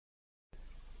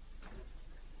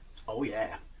Oh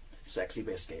yeah, sexy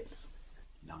biscuits.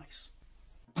 Nice.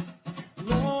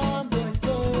 Long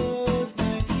goes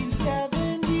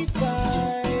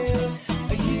 1975.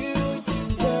 A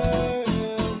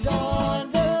YouTuber's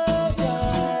on the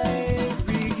rise.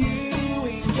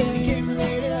 Reviewing games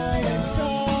late at night and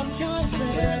sometimes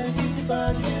friends used to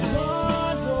bug him.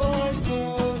 Long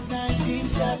goes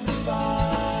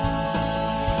 1975.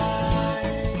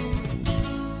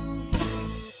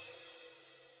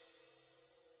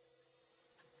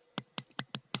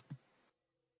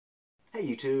 Hey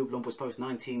YouTube, Lumpus Post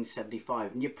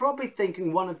 1975, and you're probably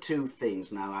thinking one of two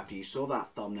things now after you saw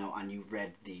that thumbnail and you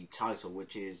read the title,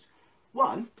 which is,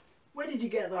 one, where did you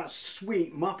get that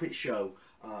sweet Muppet Show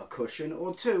cushion,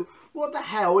 or two, what the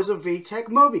hell is a Vtech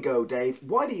Mobigo, Dave?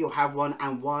 Why do you have one,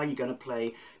 and why are you going to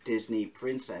play Disney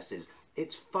princesses?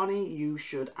 It's funny you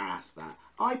should ask that.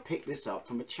 I picked this up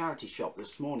from a charity shop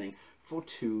this morning for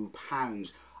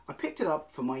 £2. I picked it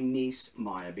up for my niece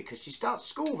Maya because she starts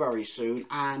school very soon,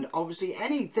 and obviously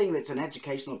anything that's an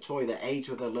educational toy that aids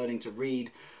with her learning to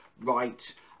read,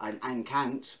 write and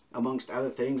count, amongst other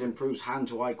things, improves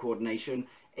hand-to-eye coordination,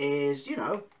 is, you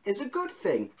know, is a good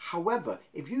thing. However,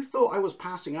 if you thought I was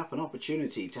passing up an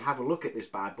opportunity to have a look at this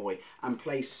bad boy and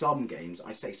play some games,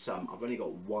 I say some, I've only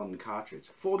got one cartridge,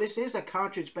 for this is a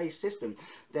cartridge-based system,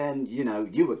 then, you know,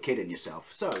 you were kidding yourself.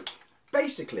 So,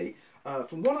 basically,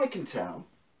 from what I can tell,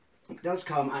 it does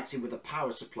come actually with a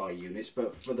power supply units,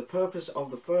 but for the purpose of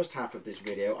the first half of this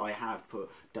video, I have put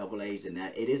double A's in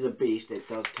there. It is a beast. It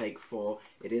does take 4.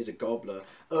 It is a gobbler.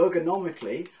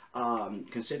 Ergonomically,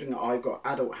 considering that I've got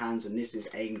adult hands and this is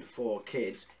aimed for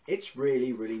kids, it's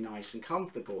really, really nice and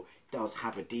comfortable. It does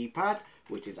have a D-pad,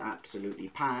 which is absolutely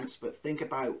pants, but think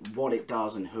about what it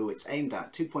does and who it's aimed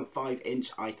at. 2.5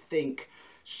 inch, I think,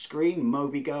 screen,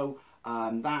 Mobigo.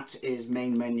 That is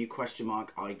main menu question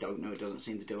mark. I don't know, it doesn't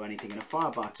seem to do anything. And a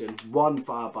fire button, one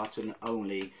fire button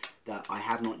only, that I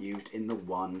have not used in the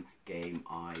one game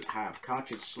I have.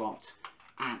 Cartridge slot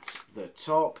at the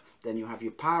top, then you have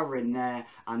your power in there,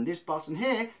 and this button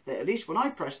here, that at least when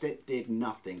I pressed it, did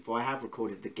nothing, for I have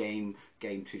recorded the game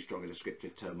too strong a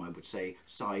descriptive term I would say,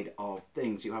 side of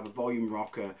things. You have a volume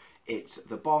rocker, it's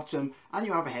the bottom, and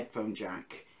you have a headphone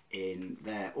jack in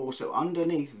there. Also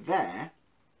underneath there,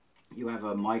 you have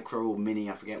a micro or mini,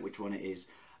 I forget which one it is,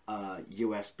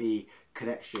 USB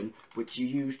connection, which you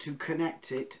use to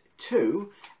connect it to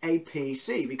a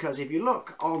PC. Because if you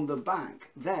look on the back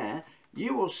there,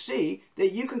 you will see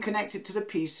that you can connect it to the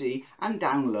PC and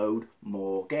download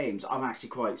more games. I'm actually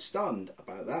quite stunned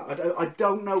about that. I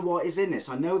don't know what is in this.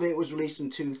 I know that it was released in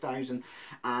 2010,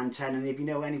 and if you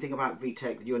know anything about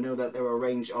Vtech, you'll know that there are a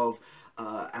range of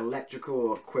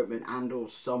electrical equipment and or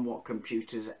somewhat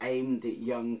computers aimed at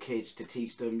young kids to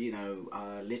teach them, you know,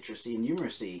 literacy and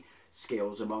numeracy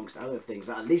skills, amongst other things.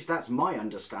 At least that's my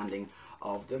understanding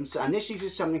of them. So, and this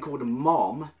uses something called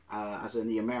MOM, as in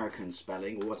the American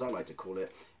spelling, or as I like to call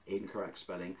it, incorrect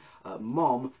spelling,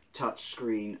 MOM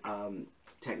touchscreen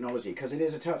technology, because it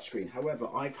is a touchscreen. However,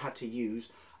 I've had to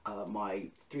use my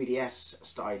 3DS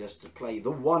stylus to play the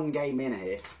one game in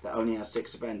here that only has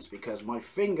 6 events, because my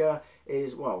finger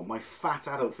is, well, my fat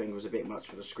adult finger is a bit much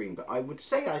for the screen, but I would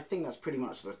say I think that's pretty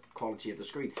much the quality of the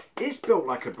screen. It's built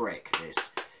like a brick, this.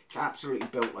 It's absolutely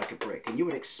built like a brick, and you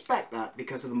would expect that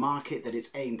because of the market that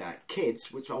it's aimed at, kids,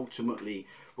 which ultimately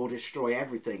will destroy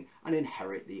everything and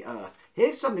inherit the earth.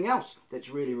 Here's something else that's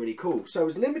really, really cool. So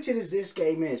as limited as this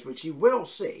game is, which you will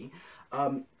see,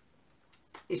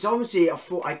 it's obviously a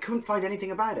full. I couldn't find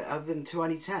anything about it other than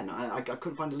 2010. I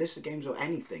couldn't find a list of games or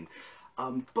anything.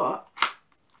 But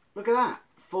look at that.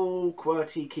 Full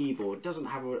QWERTY keyboard. Doesn't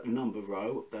have a number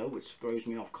row though, which throws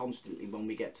me off constantly when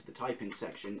we get to the typing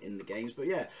section in the games. But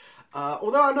yeah,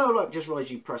 although I know, like, just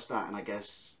realised you press that and I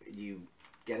guess you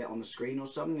get it on the screen or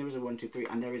something. There is a 1, 2, 3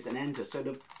 and there is an enter. So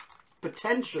the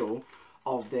potential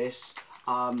of this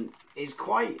is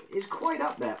quite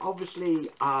up there. Obviously,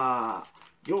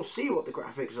 you'll see what the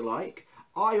graphics are like.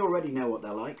 I already know what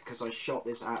they're like because I shot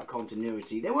this out of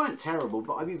continuity. They weren't terrible,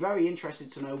 but I'd be very interested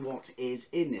to know what is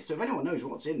in this. So if anyone knows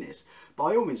what's in this,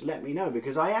 by all means let me know,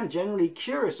 because I am generally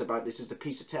curious about this as a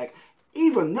piece of tech,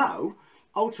 even though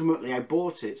ultimately I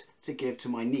bought it to give to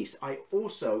my niece. I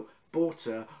also bought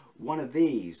her one of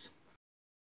these.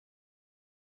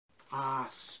 Ah,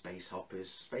 space hoppers,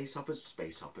 space hoppers,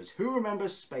 space hoppers. Who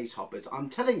remembers space hoppers? I'm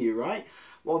telling you, right?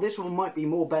 While this one might be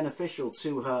more beneficial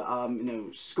to her, you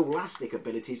know, scholastic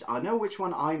abilities, I know which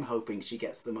one I'm hoping she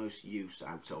gets the most use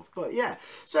out of. But yeah,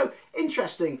 so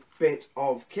interesting bit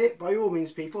of kit. By all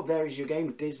means, people, there is your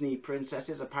game, Disney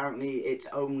Princesses. Apparently, it's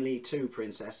only 2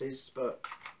 princesses, but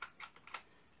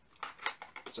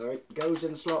So it goes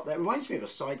in the slot there. It reminds me of a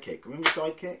sidekick. Remember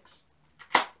sidekicks?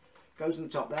 Goes in the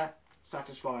top there.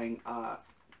 Satisfying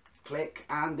click.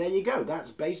 And there you go.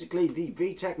 That's basically the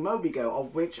Vtech Mobigo,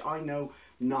 of which I know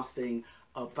nothing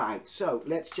about. So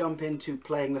let's jump into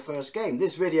playing the first game.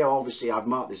 This video, obviously, I've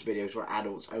marked this video for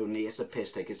adults only. It's a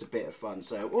piss take. It's a bit of fun.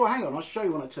 So, oh, hang on. I'll show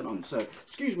you when I turn on. So,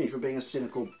 excuse me for being a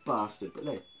cynical bastard, but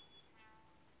look.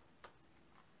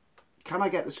 Can I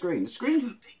get the screen? The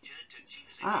screen,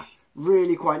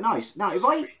 really quite nice. Now, if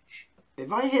I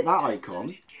hit that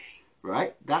icon,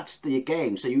 right, that's the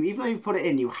game. So you, even though you've put it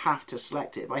in, you have to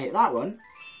select it. If I hit that one,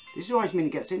 this is always mean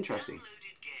it gets interesting.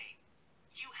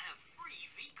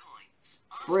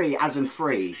 Free, as in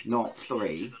free, not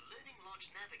 3.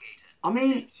 I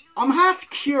mean, I'm half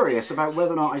curious about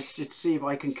whether or not I should see if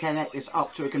I can connect this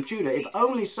up to a computer, if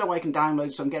only so I can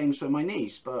download some games for my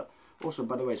niece. But also,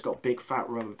 by the way, it's got big fat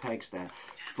rubber pegs there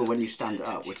for when you stand it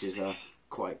up, which is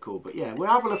quite cool. But yeah, we'll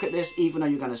have a look at this, even though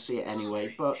you're going to see it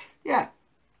anyway. But yeah.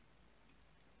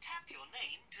 Tap your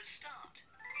name to start.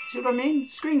 See what I mean?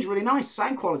 Screen's really nice.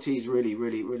 Sound quality is really,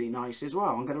 really, really nice as well.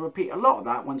 I'm going to repeat a lot of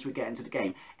that once we get into the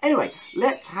game. Anyway,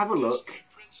 let's have a look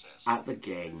at the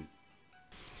game.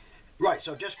 Right,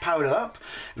 so I've just powered it up.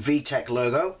 Vtech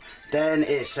logo. Then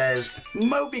it says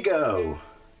Mobigo.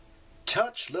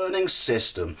 Touch learning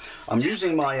system. I'm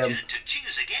using my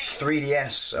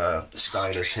 3DS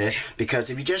stylus here, because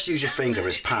if you just use your finger,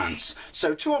 it's pants.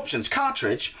 So 2 options: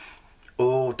 cartridge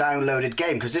or downloaded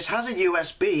game, because this has a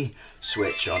USB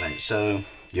switch on it. So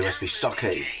USB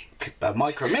socket,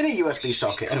 micro mini USB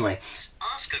socket. Anyway,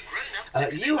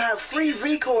 you have 3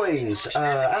 V-coins.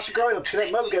 Ask a grown up to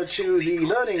connect Mobigo to the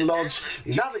Learning Lodge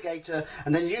Navigator,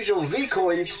 and then use your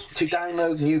V-coins to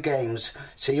download new games.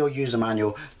 See your user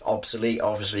manual. Obsolete,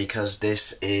 obviously, because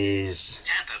this is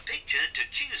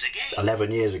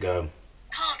 11 years ago.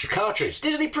 Cartridge.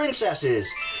 Disney Princesses.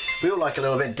 We all like a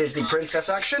little bit of Disney Princess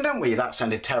action, don't we? That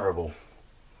sounded terrible.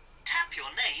 Tap your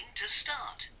name to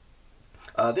start.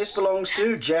 This belongs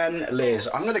to Jen Liz.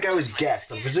 I'm going to go as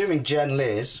guest. I'm presuming Jen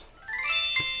Liz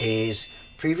is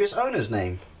previous owner's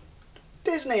name.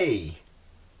 Disney.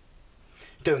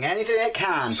 Doing anything it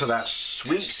can for that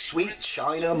sweet, sweet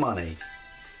China money.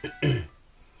 Welcome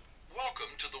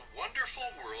to the wonderful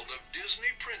world of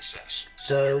Disney Princess.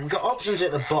 So we've got options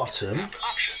at the bottom,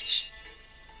 Options.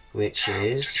 which Tap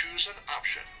is to choose an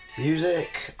option.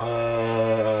 music.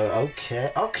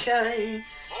 Okay. Okay.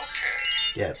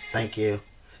 Yeah, thank you.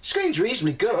 Screen's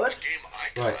reasonably good. Game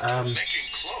Right, icon. Making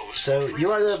clothes. So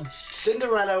you're either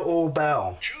Cinderella or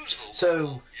Belle. Choose the So level you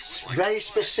would like very to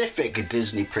specific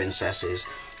Disney princesses.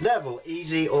 Level,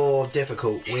 easy or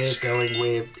difficult. We're going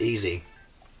with easy.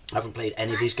 I haven't played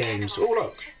any of these games. Oh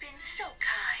look, Have been so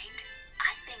kind.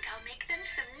 I think I'll make them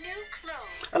some new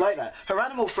clothes. I like that. Her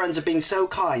animal friends have been so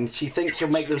kind, she thinks she'll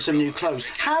make them some new clothes.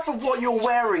 Half of what you're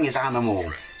wearing is animal.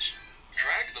 Drag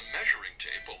the measuring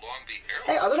tape along the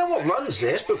Hey, airline. I don't know what runs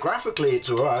this, but graphically it's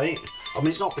alright. I mean,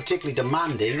 it's not particularly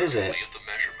demanding, is it? At the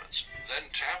measurements. Then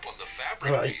tap on the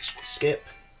fabric Alright, piece. skip.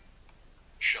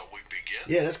 Shall we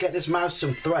begin? Yeah, let's get this mouse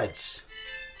some threads.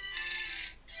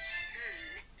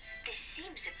 This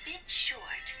seems a bit short.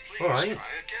 Please Alright. try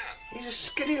again. He's a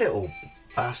skinny little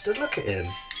bastard, look at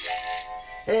him.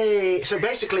 Hey, so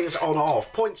basically it's on or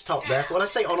off. Points top left. When I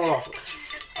say on or off,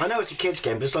 I know it's a kid's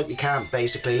game, but it's like you can't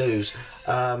basically lose.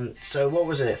 So what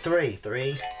was it? 3.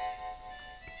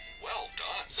 Well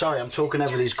done. Sorry, I'm talking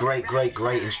over these great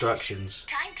instructions.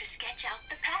 Time to sketch out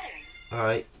the pattern.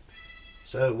 Alright.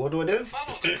 So what do I do?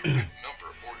 Follow the correct number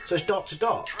order. So it's dot to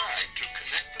dot. Drag to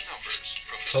connect the numbers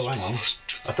from the Oh, hang on. smallest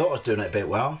to the... I thought I was doing it a bit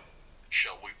well.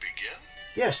 Shall we begin?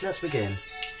 Yes, let's begin.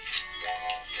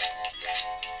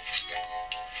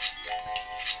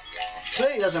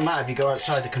 Clearly it doesn't matter if you go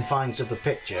outside the confines of the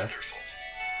picture. Wonderful.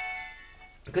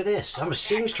 Look at this, I'm a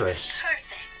seamstress. Perfect.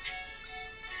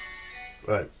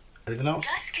 Right, anything else?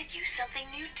 Gus could use something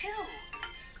new too.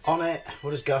 On it,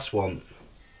 what does Gus want?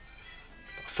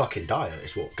 A fucking diet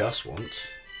is what Gus wants.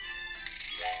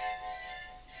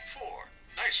 4.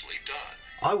 Nicely done.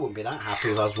 I wouldn't be that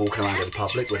happy if I was walking around in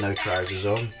public with no trousers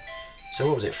on. So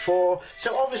what was it, 4?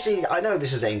 So obviously, I know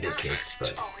this is aimed at kids,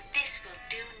 but... Oh, this will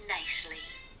do nicely.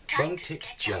 Time Won't to it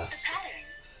sketch out just? the pattern.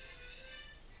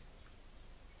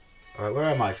 Alright, where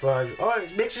am I? 5. Oh,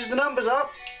 it mixes the numbers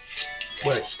up.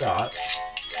 Well, it starts.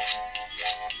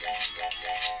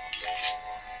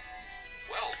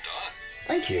 Well done.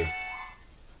 Thank you.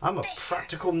 I'm a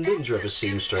practical ninja of a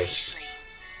seamstress. Nicely.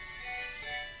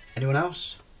 Anyone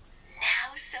else?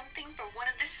 Now something for one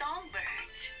of the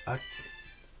songbirds. I'm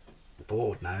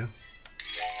bored now.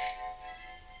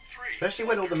 3. Especially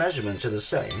when all the measurements are the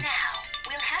same. Now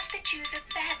we'll have to choose a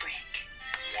fabric.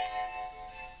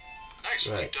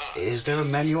 Nicely Right. done. Is there a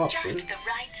menu Just option? the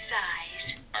right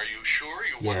size. Are you sure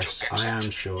you want Yes, to exit? I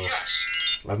am sure. Yes.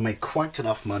 I've made quite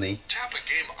enough money. Tap a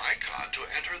game icon to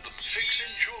enter the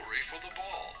fixing jewelry for the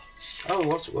ball. Oh,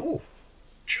 what's... Oh.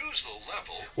 Choose the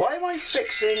level. Why am I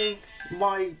fixing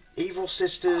my evil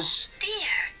sister's... Dear,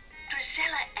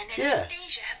 Drusilla and Yeah.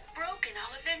 Anastasia have broken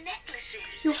all of their necklaces.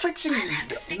 You're fixing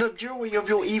the jewelry of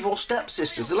your evil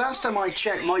stepsisters. The last time I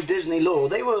checked my Disney lore,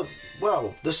 they were,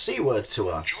 well, the C word to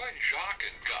us. Join Jacques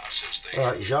and Gus as they...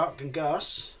 Alright, Jacques and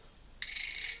Gus.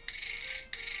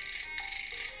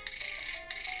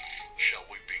 Shall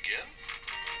we begin?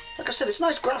 Like I said, it's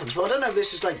nice graphics, but I don't know if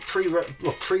this is like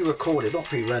pre-recorded, not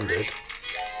pre-rendered. Click.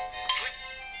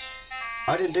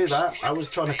 I didn't do that. I was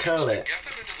trying to curl it. Get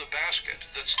them into the basket.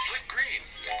 That's flick green.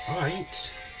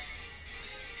 Alright.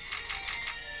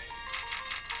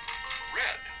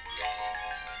 Red.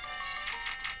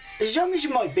 As young as you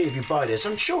might be if you buy this,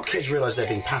 I'm sure kids realise they're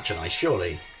being patronised,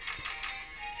 surely.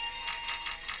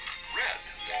 Red.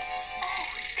 Oh,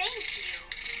 thank you.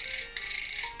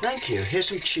 Thank you. Here's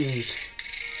some cheese.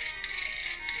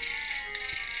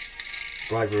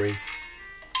 Bribery.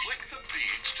 Flick the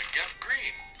beads to get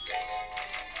green.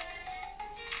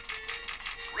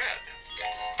 Red.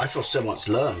 I feel so much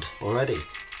learned already.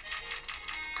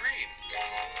 Green.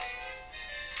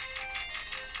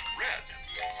 Red.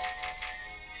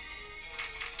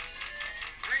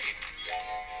 Green.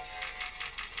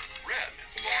 Red.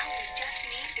 Now we just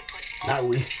need to put Now all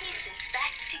we- the pieces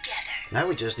back together. Now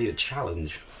we just need a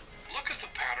challenge. Look at the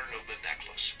pattern of the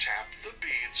necklace. Tap the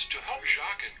beads to help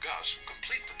Jacques and Gus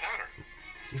complete the pattern.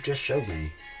 You just showed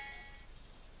me.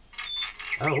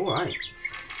 Oh, alright.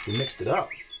 You mixed it up.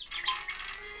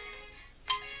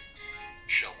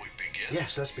 Shall we begin?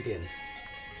 Yes, let's begin.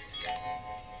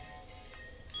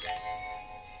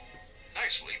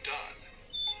 Nicely done.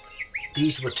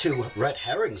 These were two red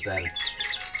herrings then.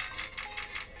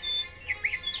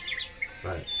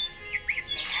 Right.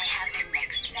 May I have the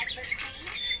next necklace,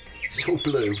 please? It's all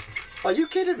blue. Are you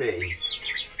kidding me?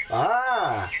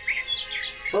 Ah.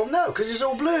 Well, no, because it's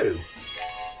all blue.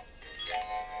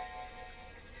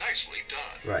 Nicely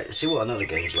done. Right, let's see what another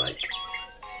game's like.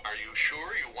 Are you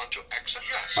sure you want to exit?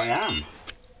 Yes. I am.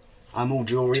 I'm all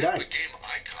jewelried Tap out. the game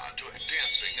icon to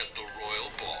dancing at the Royal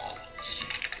Ball.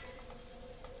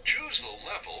 Choose the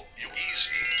level, you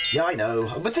easy. Yeah, I know.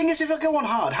 But the thing is, if I go on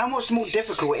hard, how much more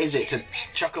difficult is it to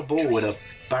chuck a ball in a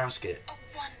basket? A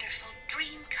wonderful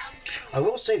dream come true. I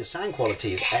will say the sound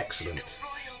quality is Dance at excellent. the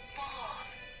Royal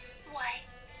Ball. Why,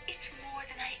 it's more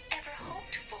than I ever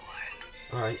hoped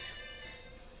for. Alright.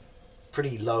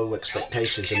 Pretty low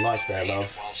expectations in life there,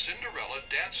 love. While Cinderella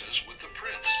dances with the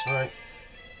prince. Alright.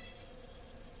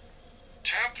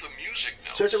 Tap the music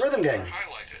notes. So it's a rhythm game.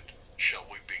 Highlighted. Shall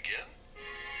we begin?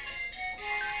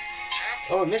 Tap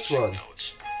Oh, I the missed music one.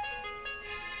 notes.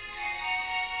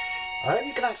 I hope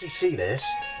you can actually see this,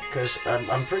 because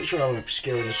I'm pretty sure I'm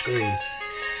obscuring the screen.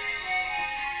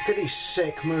 Look at these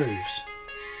sick moves.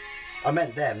 I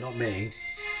meant them, not me.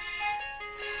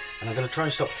 And I'm going to try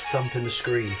and stop thumping the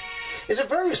screen. It's a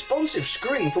very responsive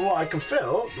screen from what I can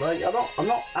feel. Like, I'm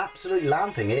not absolutely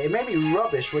lamping it. It may be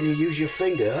rubbish when you use your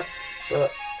finger,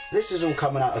 but this is all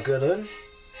coming out a good one.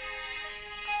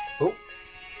 Oh.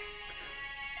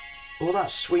 All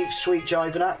that sweet, sweet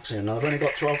jiving action. I've only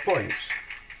got 12 points.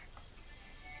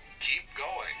 Keep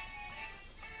going.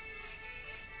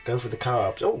 Go for the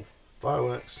carbs. Oh,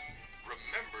 fireworks.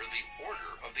 Remember the order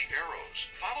of the arrows.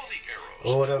 Follow the arrows.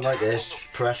 Oh, I don't like Tap on this. the-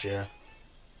 Pressure.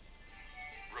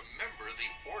 Remember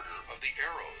the order of the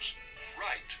arrows.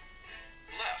 Right,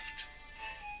 left,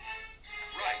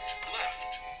 right,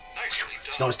 left. Nicely done.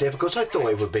 It's not as difficult as I thought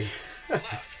it would be. Left.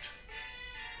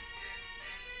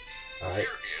 Alright. Here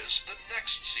is the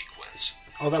next sequence.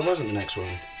 Oh, that wasn't the next one.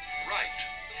 Right,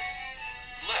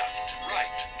 left,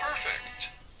 right. Perfect.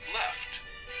 Left,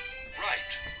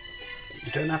 right.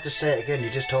 You don't have to say it again. You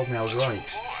just told me I was right.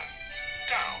 Move on.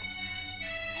 Down,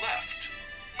 left,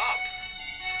 up,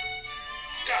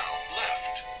 down,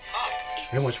 left,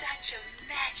 up. I almost, Such a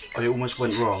magical I almost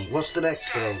went wrong. What's the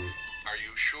next game? Are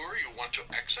you sure you want to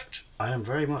exit? I am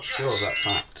very much sure of that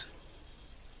fact.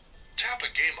 Tap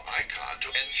a game icon to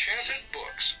enchanted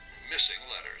books. Missing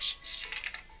letters.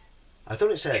 I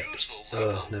thought it said... Choose the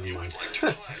level never you mind. would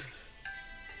like to play.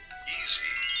 Easy.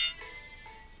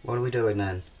 What are we doing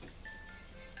then?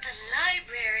 The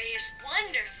library is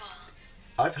wonderful.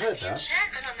 I've heard The that.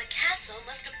 enchantment on the castle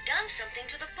must have done something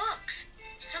to the books.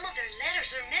 Some of their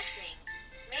letters are missing.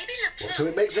 Maybe LePlum... So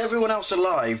it makes everyone else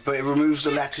alive, but it removes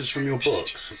the letters from your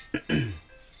books.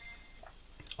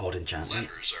 Odd enchantment.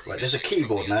 Letters are Right, there's a missing from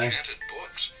keyboard the now. enchanted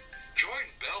books. Join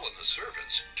Belle and the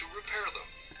servants to repair them.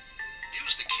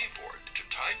 use the keyboard to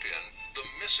type in the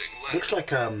missing letter. Looks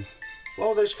like, what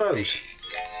are those phones?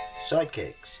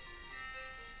 Sidekicks.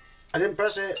 I didn't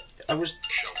press it. I was...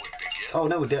 Shall we begin? Oh,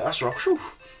 no, we did. That's right. Whew.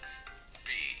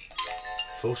 B.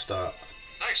 Full start.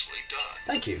 Nicely done.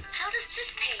 Thank you. How does this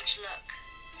page look?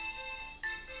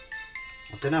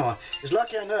 I don't know. It's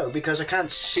lucky I know because I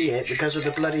can't see it because of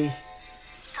the bloody...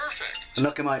 Perfect. And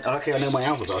look at my... Okay, I know my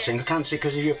alphabet. I was saying I can't see it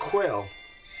because of your quill.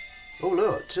 Oh,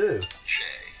 look, two. J.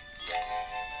 K.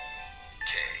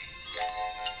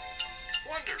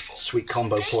 Wonderful. Sweet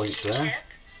combo Thank points you, there. Chip.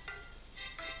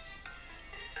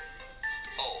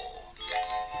 O.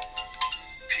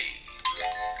 P.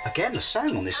 Again, the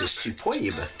sound on this is superb.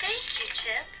 Thank you,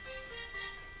 Chip.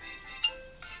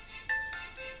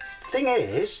 Thing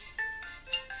is...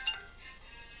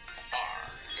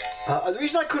 R. the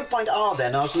reason I couldn't find R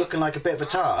then, I was looking like a bit of a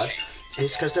tard,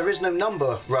 is because there is no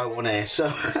number row on here, so...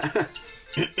 How does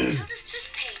this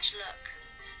page look?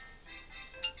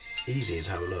 Easy is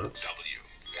how it looks. W.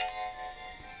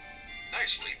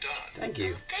 Nicely done. Thank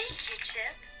you. Thank you,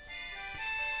 Chip.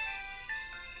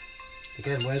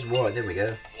 Again, where's Y? There we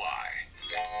go. Y.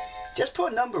 Just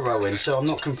put a number row in so I'm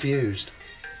not confused.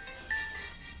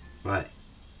 Right.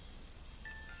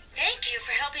 Thank you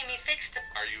for helping me fix the...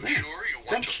 Are you Yeah. sure you want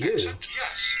Thank to you. exit?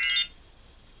 Yes.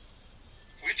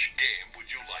 Which game would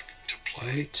you like to play?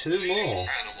 Only two more.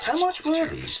 Animals How much were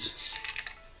Terrace. these?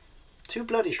 Too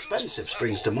bloody Choose expensive the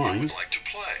springs to level you mind. would like to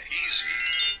play. Easy.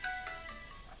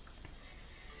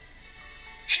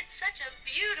 It's such a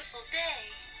beautiful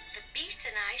day. The beast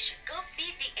and I should go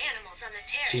feed the animals on the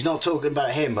terrace. She's not talking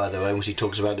about him, by the way, when she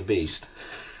talks about the beast.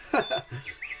 Right.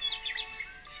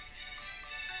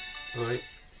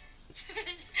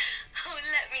 Oh,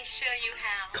 let me show you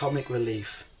how. Comic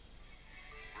relief.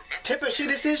 Remember Tipper, see,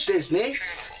 this is Disney.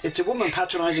 It's a woman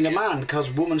patronising a man because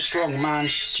woman strong, man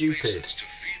stupid. spaces to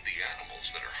feed the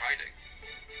animals that are hiding.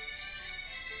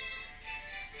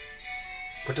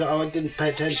 But I didn't pay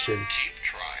attention. Keep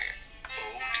trying.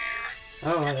 Oh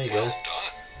dear. Oh, there you go. Well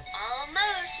done.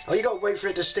 Almost. Oh, you got to wait for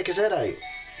it to stick his head out.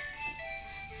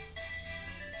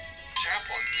 Tap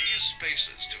on these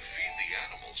spaces to feed the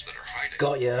animals that are hiding.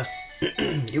 Got ya.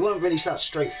 You weren't really that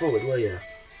straightforward, were you?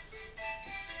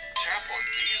 Tap on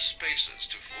these spaces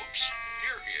to... Whoops.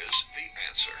 Here is the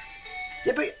answer.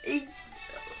 Yeah,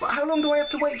 but how long do I have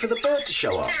to wait for the bird to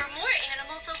show up? There are more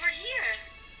animals over here.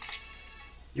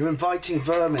 You're inviting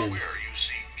vermin. Where you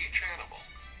see each animal.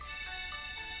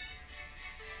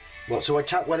 What, so I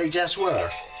tap where they just were?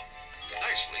 Wonderful.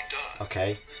 Nicely done.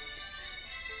 Okay.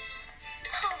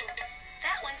 Oh,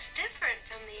 that one's different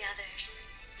from the others.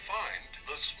 Find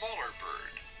the smaller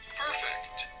bird.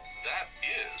 Perfect. That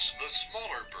is the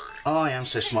smaller bird. I am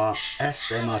so smart.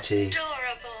 SMRT.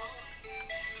 Adorable.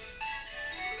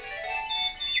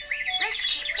 Let's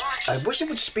keep watching. I wish it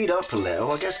would speed up a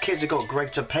little. I guess kids have got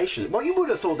greater patience. Well, you would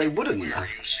have thought they wouldn't Where have.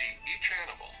 you see each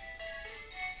animal.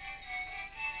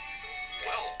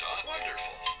 Well done.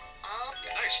 Wonderful. Oh,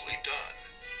 Nicely done.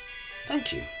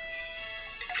 Thank you.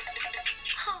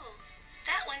 oh,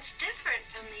 that one's different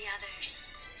from the others.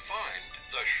 Find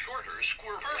the shorter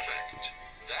squirrel. Perfect.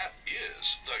 That is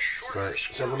the shorter Right,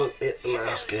 let's have a squirrel. look at the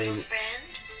last game. Friend.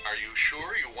 Are you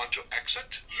sure you want to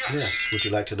exit? Yes. Yes, would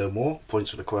you like to know more? Points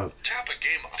for the quote. Tap a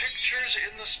game of Pictures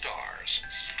in the Stars.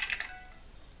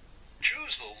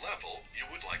 Choose the level you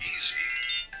would like. Easy.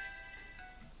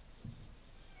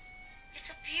 It's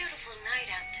a beautiful night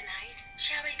out tonight.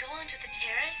 Shall we go onto the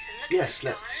terrace and look Yes, at the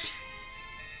let's. stars?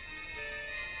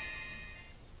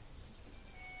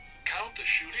 Count the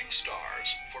shooting stars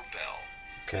for Belle.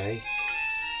 Okay.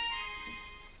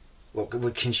 What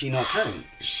can she not count?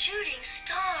 Shooting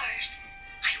stars.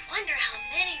 I wonder how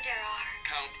many there are.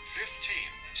 Count 15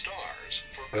 stars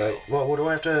for Belle. Right. Well, what do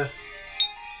I have to?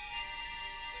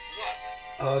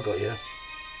 1, Oh, I got you. 2,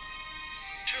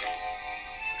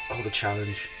 Oh, the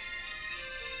challenge.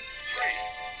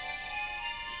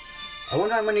 3, I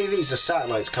wonder how many of these are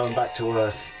satellites coming back to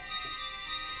Earth.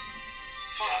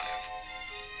 5,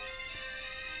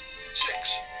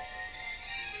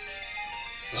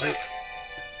 6, Right. 7,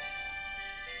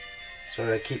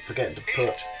 Sorry, I keep forgetting to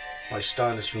put my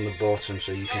stylus from the bottom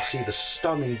so you can see the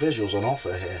stunning visuals on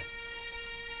offer here.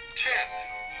 10,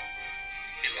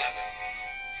 11.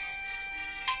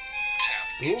 Tap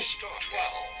Ooh. each star.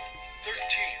 12,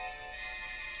 13,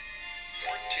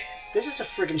 14, This is a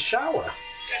friggin' shower.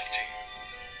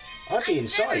 15. I'd be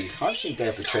inside. I've seen Day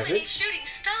of the so many Triffids. shooting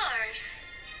stars.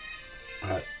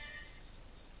 Right.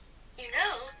 You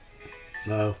know,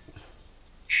 No.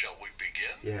 Shall we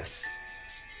begin? Yes.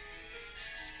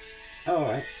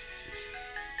 Alright.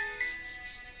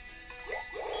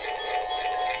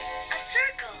 a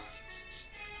circle.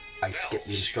 I skipped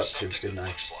the instructions, didn't I?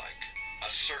 Looks like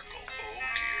a circle. Oh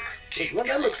dear. Keep Well,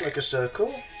 that looks trying. like a circle.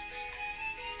 Well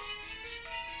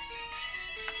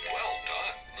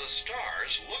done. The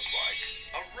stars look like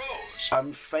a rose.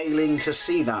 I'm failing to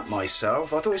see that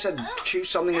myself. I thought it said choose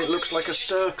something that looks like a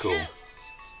circle.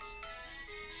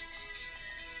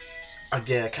 Oh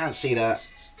dear, I can't see that.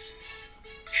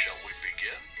 Shall we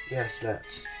begin? Yes,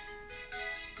 let's. A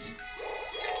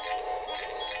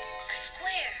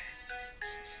square.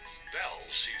 Belle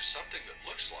sees something that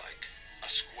looks like a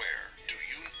square. Do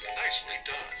you? Nicely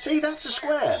done. See, that's a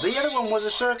square. The other one was a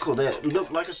circle that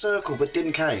looked like a circle but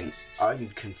didn't count. I'm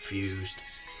confused.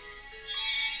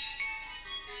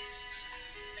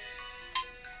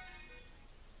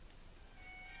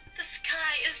 The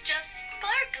sky is just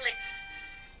sparkling.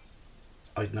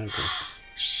 I'd noticed.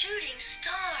 Shooting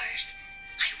stars.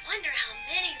 I wonder how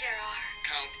many there are.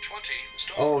 Count 20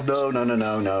 stars. Oh,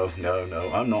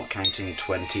 no. I'm not counting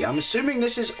 20. I'm assuming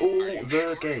this is all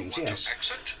the games, yes.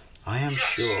 Exit. I am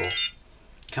sure.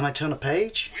 Can I turn a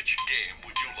page? Which game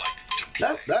would you like to play?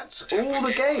 No, that's all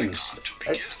the games.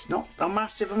 It's not a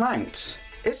massive amount,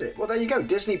 is it? Well, there you go.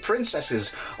 Disney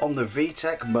Princesses on the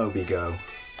Vtech Mobigo.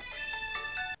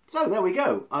 So there we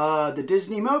go. The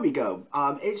Disney Mobigo.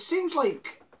 It seems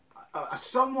like a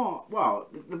somewhat, well,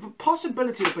 the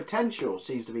possibility of potential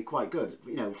seems to be quite good.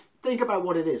 You know, think about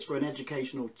what it is for an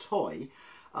educational toy.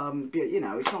 You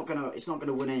know, it's not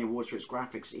gonna win any awards for its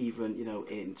graphics, even, you know,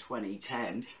 in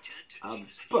 2010.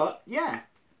 But yeah,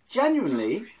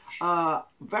 genuinely,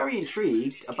 very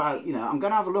intrigued about, you know, I'm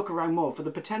gonna have a look around more for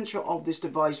the potential of this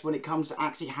device when it comes to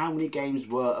actually how many games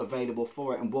were available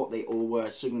for it and what they all were,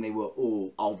 assuming they were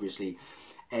all obviously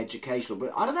educational.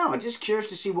 But I don't know, I'm just curious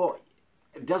to see what,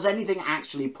 does anything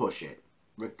actually push it?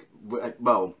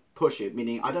 Well, push it,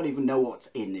 meaning I don't even know what's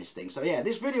in this thing. So yeah,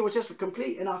 this video was just a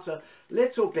complete and utter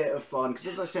little bit of fun, because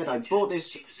as I said, I bought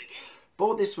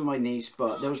this for my niece,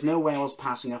 but there was no way I was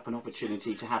passing up an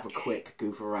opportunity to have a quick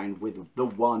goof around with the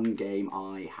one game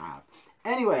I have.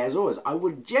 Anyway, as always, I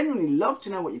would genuinely love to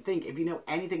know what you think. If you know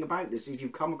anything about this, if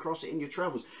you've come across it in your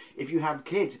travels, if you have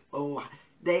kids or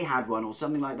they had one or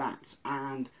something like that.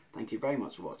 And thank you very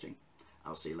much for watching.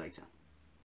 I'll see you later.